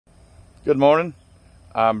Good morning,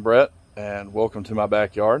 I'm Brett and welcome to my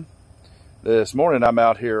backyard. This morning I'm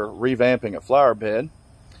out here revamping a flower bed.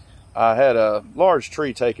 I had a large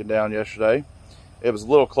tree taken down yesterday. It was a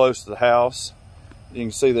little close to the house. You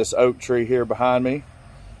can see this oak tree here behind me.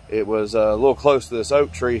 It was a little close to this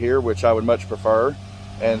oak tree here, which I would much prefer.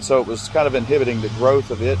 And so it was kind of inhibiting the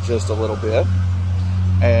growth of it just a little bit.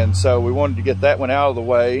 And so we wanted to get that one out of the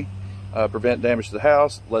way, prevent damage to the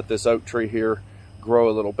house, let this oak tree here grow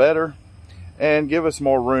a little better, and give us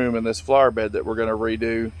more room in this flower bed that we're going to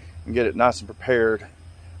redo and get it nice and prepared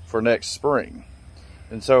for next spring.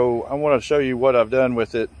 And so I want to show you what I've done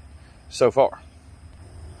with it so far.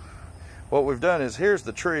 What we've done is, here's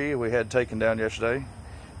the tree we had taken down yesterday.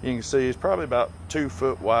 You can see it's probably about 2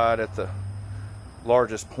 foot wide at the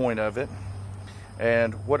largest point of it.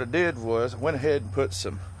 And what I did was I went ahead and put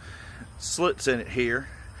some slits in it here.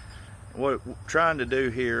 What I'm trying to do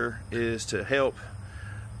here is to help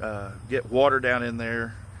get water down in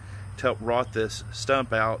there to help rot this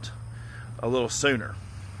stump out a little sooner.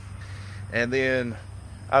 And then,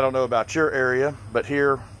 I don't know about your area, but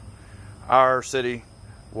here our city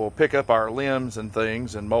will pick up our limbs and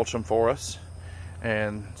things and mulch them for us.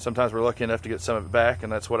 And sometimes we're lucky enough to get some of it back,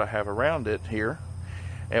 and that's what I have around it here.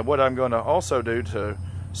 And what I'm going to also do to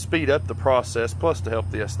speed up the process, plus to help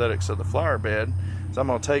the aesthetics of the flower bed, is I'm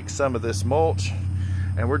going to take some of this mulch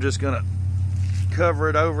and we're just going to cover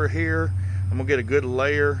it over here. I'm gonna get a good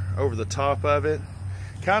layer over the top of it,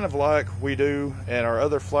 kind of like we do in our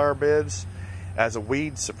other flower beds as a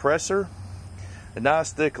weed suppressor. A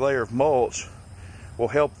nice thick layer of mulch will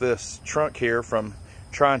help this trunk here from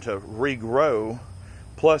trying to regrow,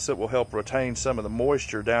 plus it will help retain some of the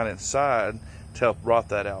moisture down inside to help rot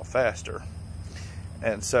that out faster.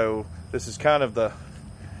 And so this is kind of the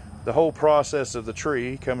whole process of the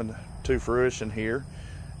tree coming to fruition here.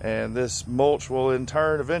 And this mulch will in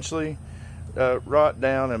turn eventually rot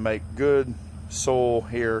down and make good soil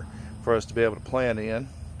here for us to be able to plant in.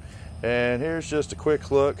 And here's just a quick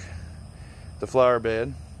look at the flower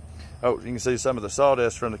bed. Oh, you can see some of the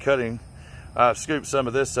sawdust from the cutting. I scooped some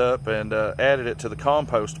of this up and added it to the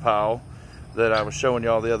compost pile that I was showing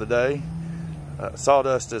y'all the other day.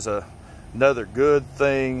 Sawdust is another good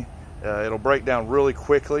thing. It'll break down really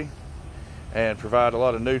quickly and provide a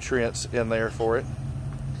lot of nutrients in there for it.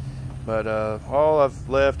 But all I've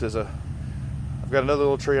left is I've got another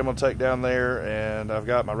little tree I'm going to take down there, and I've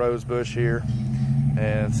got my rose bush here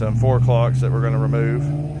and some 4 o'clocks that we're going to remove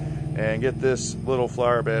and get this little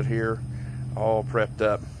flower bed here all prepped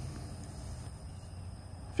up.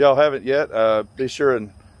 If y'all haven't yet, be sure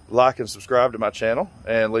and like and subscribe to my channel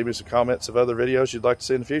and leave me some comments of other videos you'd like to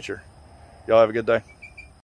see in the future. Y'all have a good day.